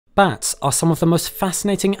Bats are some of the most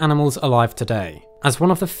fascinating animals alive today. As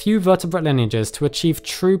one of the few vertebrate lineages to achieve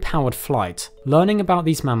true powered flight, learning about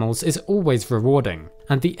these mammals is always rewarding,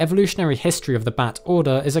 and the evolutionary history of the bat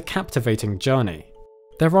order is a captivating journey.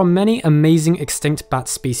 There are many amazing extinct bat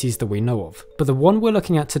species that we know of, but the one we're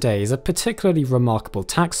looking at today is a particularly remarkable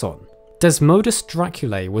taxon. Desmodus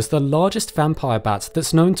draculae was the largest vampire bat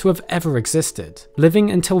that's known to have ever existed,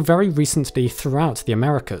 living until very recently throughout the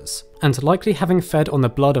Americas, and likely having fed on the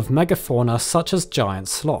blood of megafauna such as giant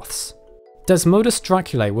sloths. Desmodus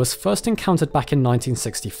draculae was first encountered back in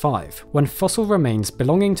 1965, when fossil remains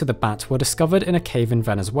belonging to the bat were discovered in a cave in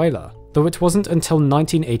Venezuela, though it wasn't until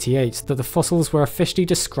 1988 that the fossils were officially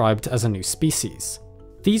described as a new species.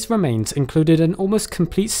 These remains included an almost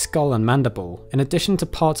complete skull and mandible, in addition to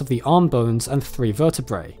parts of the arm bones and 3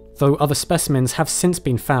 vertebrae, though other specimens have since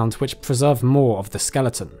been found which preserve more of the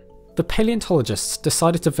skeleton. The paleontologists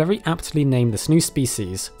decided to very aptly name this new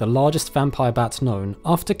species, the largest vampire bat known,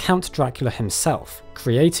 after Count Dracula himself,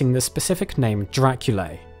 creating the specific name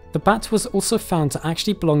Draculae. The bat was also found to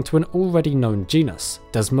actually belong to an already known genus,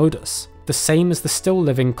 Desmodus, the same as the still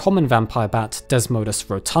living common vampire bat Desmodus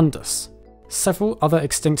rotundus. Several other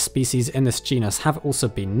extinct species in this genus have also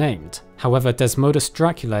been named, however Desmodus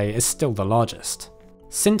draculae is still the largest.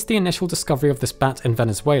 Since the initial discovery of this bat in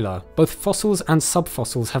Venezuela, both fossils and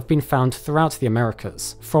subfossils have been found throughout the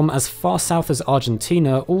Americas, from as far south as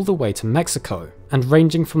Argentina all the way to Mexico, and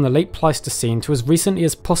ranging from the late Pleistocene to as recently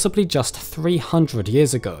as possibly just 300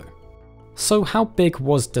 years ago. So how big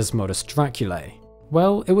was Desmodus draculae?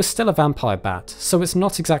 Well, it was still a vampire bat, so it's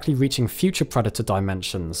not exactly reaching future predator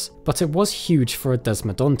dimensions, but it was huge for a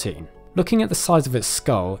desmodontine. Looking at the size of its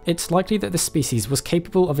skull, it's likely that the species was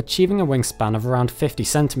capable of achieving a wingspan of around 50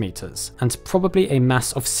 centimeters, and probably a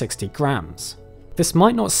mass of 60 grams. This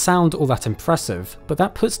might not sound all that impressive, but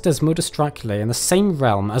that puts Desmodus draculae in the same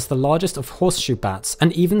realm as the largest of horseshoe bats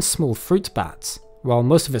and even small fruit bats, while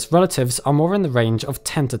most of its relatives are more in the range of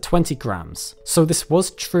 10 to 20 grams, so this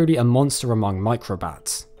was truly a monster among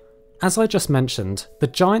microbats. As I just mentioned, the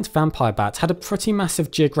giant vampire bat had a pretty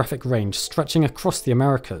massive geographic range stretching across the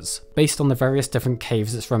Americas, based on the various different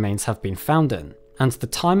caves its remains have been found in, and the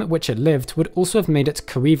time at which it lived would also have made it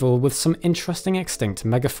coeval with some interesting extinct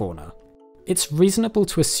megafauna. It's reasonable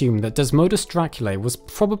to assume that Desmodus draculae was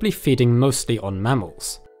probably feeding mostly on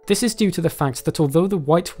mammals. This is due to the fact that although the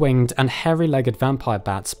white-winged and hairy-legged vampire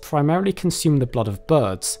bats primarily consume the blood of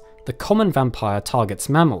birds, the common vampire targets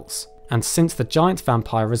mammals. And since the giant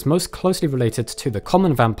vampire is most closely related to the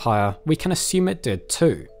common vampire, we can assume it did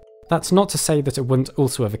too. That's not to say that it wouldn't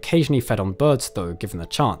also have occasionally fed on birds though, given the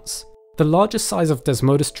chance. The larger size of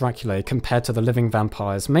Desmodus draculae compared to the living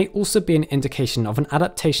vampires may also be an indication of an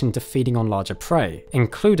adaptation to feeding on larger prey,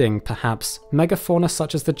 including, perhaps, megafauna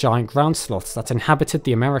such as the giant ground sloths that inhabited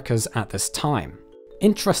the Americas at this time.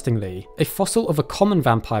 Interestingly, a fossil of a common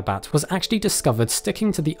vampire bat was actually discovered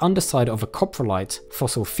sticking to the underside of a coprolite,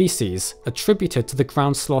 fossil feces, attributed to the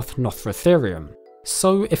ground sloth Nothrotherium.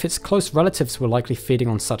 So if its close relatives were likely feeding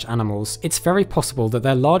on such animals, it's very possible that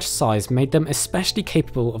their large size made them especially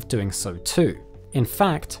capable of doing so too. In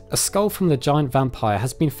fact, a skull from the giant vampire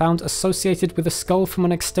has been found associated with a skull from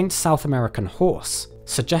an extinct South American horse,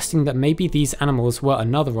 suggesting that maybe these animals were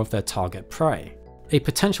another of their target prey. A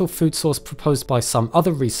potential food source proposed by some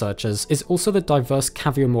other researchers is also the diverse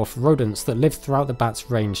caviomorph rodents that lived throughout the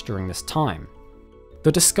bat's range during this time.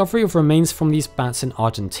 The discovery of remains from these bats in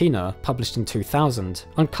Argentina, published in 2000,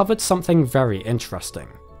 uncovered something very interesting.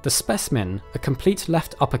 The specimen, a complete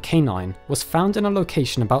left upper canine, was found in a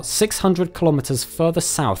location about 600 kilometers further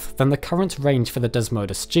south than the current range for the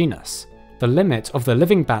Desmodus genus. The limit of the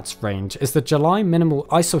living bat's range is the July minimal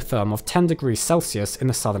isotherm of 10 degrees Celsius in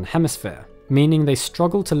the southern hemisphere, meaning they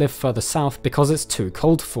struggle to live further south because it's too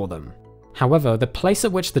cold for them. However, the place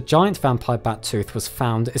at which the giant vampire bat tooth was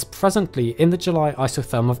found is presently in the July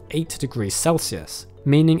isotherm of 8 degrees Celsius,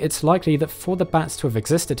 meaning it's likely that for the bats to have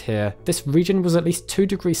existed here, this region was at least 2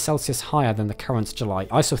 degrees Celsius higher than the current July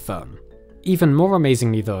isotherm. Even more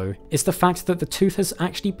amazingly though, is the fact that the tooth has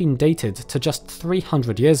actually been dated to just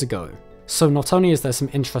 300 years ago. So not only is there some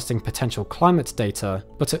interesting potential climate data,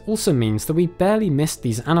 but it also means that we barely missed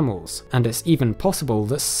these animals, and it's even possible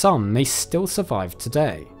that some may still survive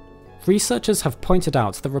today. Researchers have pointed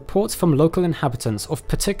out that reports from local inhabitants of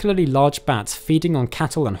particularly large bats feeding on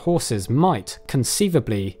cattle and horses might,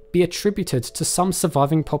 conceivably, be attributed to some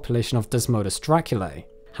surviving population of Desmodus draculae.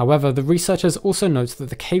 However, the researchers also note that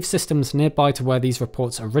the cave systems nearby to where these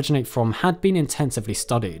reports originate from had been intensively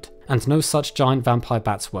studied, and no such giant vampire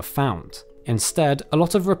bats were found. Instead, a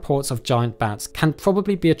lot of reports of giant bats can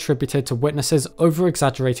probably be attributed to witnesses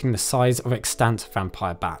over-exaggerating the size of extant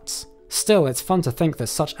vampire bats. Still, it's fun to think that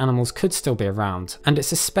such animals could still be around, and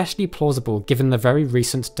it's especially plausible given the very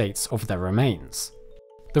recent dates of their remains.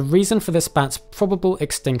 The reason for this bat's probable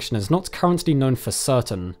extinction is not currently known for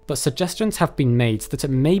certain, but suggestions have been made that it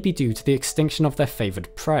may be due to the extinction of their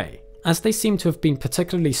favoured prey. As they seem to have been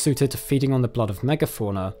particularly suited to feeding on the blood of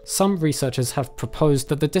megafauna, some researchers have proposed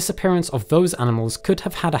that the disappearance of those animals could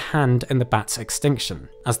have had a hand in the bat's extinction,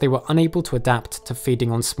 as they were unable to adapt to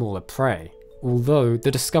feeding on smaller prey. Although, the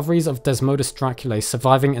discoveries of Desmodus draculae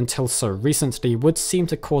surviving until so recently would seem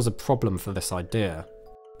to cause a problem for this idea.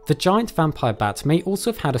 The giant vampire bat may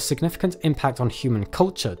also have had a significant impact on human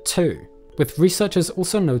culture too, with researchers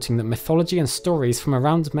also noting that mythology and stories from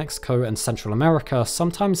around Mexico and Central America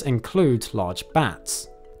sometimes include large bats.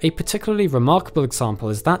 A particularly remarkable example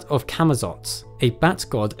is that of Camazotz, a bat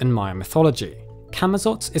god in Maya mythology.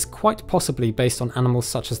 Camazotz is quite possibly based on animals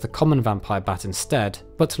such as the common vampire bat instead,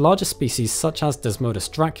 but larger species such as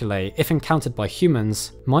Desmodus draculae, if encountered by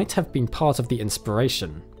humans, might have been part of the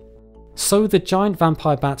inspiration. So the giant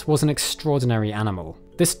vampire bat was an extraordinary animal.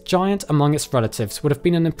 This giant among its relatives would have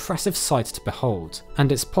been an impressive sight to behold,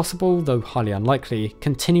 and its possible, though highly unlikely,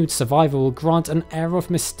 continued survival grant an air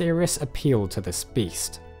of mysterious appeal to this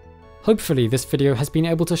beast. Hopefully this video has been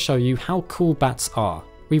able to show you how cool bats are.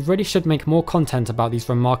 We really should make more content about these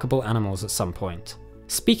remarkable animals at some point.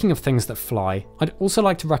 Speaking of things that fly, I'd also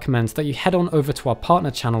like to recommend that you head on over to our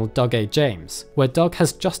partner channel Doug A. James, where Doug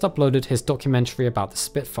has just uploaded his documentary about the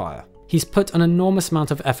Spitfire. He's put an enormous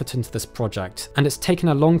amount of effort into this project, and it's taken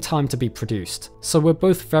a long time to be produced, so we're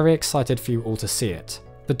both very excited for you all to see it.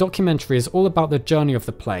 The documentary is all about the journey of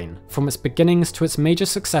the plane, from its beginnings to its major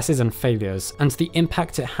successes and failures, and the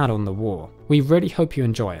impact it had on the war. We really hope you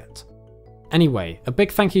enjoy it. Anyway, a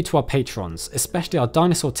big thank you to our patrons, especially our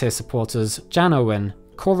Dinosaur tier supporters Jan Owen,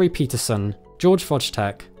 Corey Peterson, George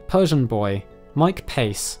Vojtek, Persian Boy, Mike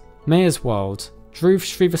Pace, Mayor's World, Dhruv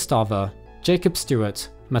Srivastava, Jacob Stewart,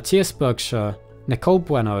 Matthias Bergshire, Nicole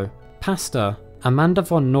Bueno, Pasta, Amanda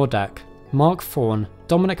von Nordek, Mark Fawn,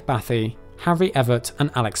 Dominic Bathy, Harry Everett and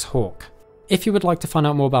Alex Hawke. If you would like to find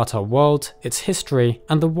out more about our world, its history,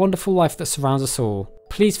 and the wonderful life that surrounds us all,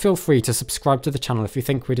 please feel free to subscribe to the channel if you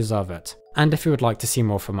think we deserve it, and if you would like to see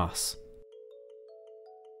more from us.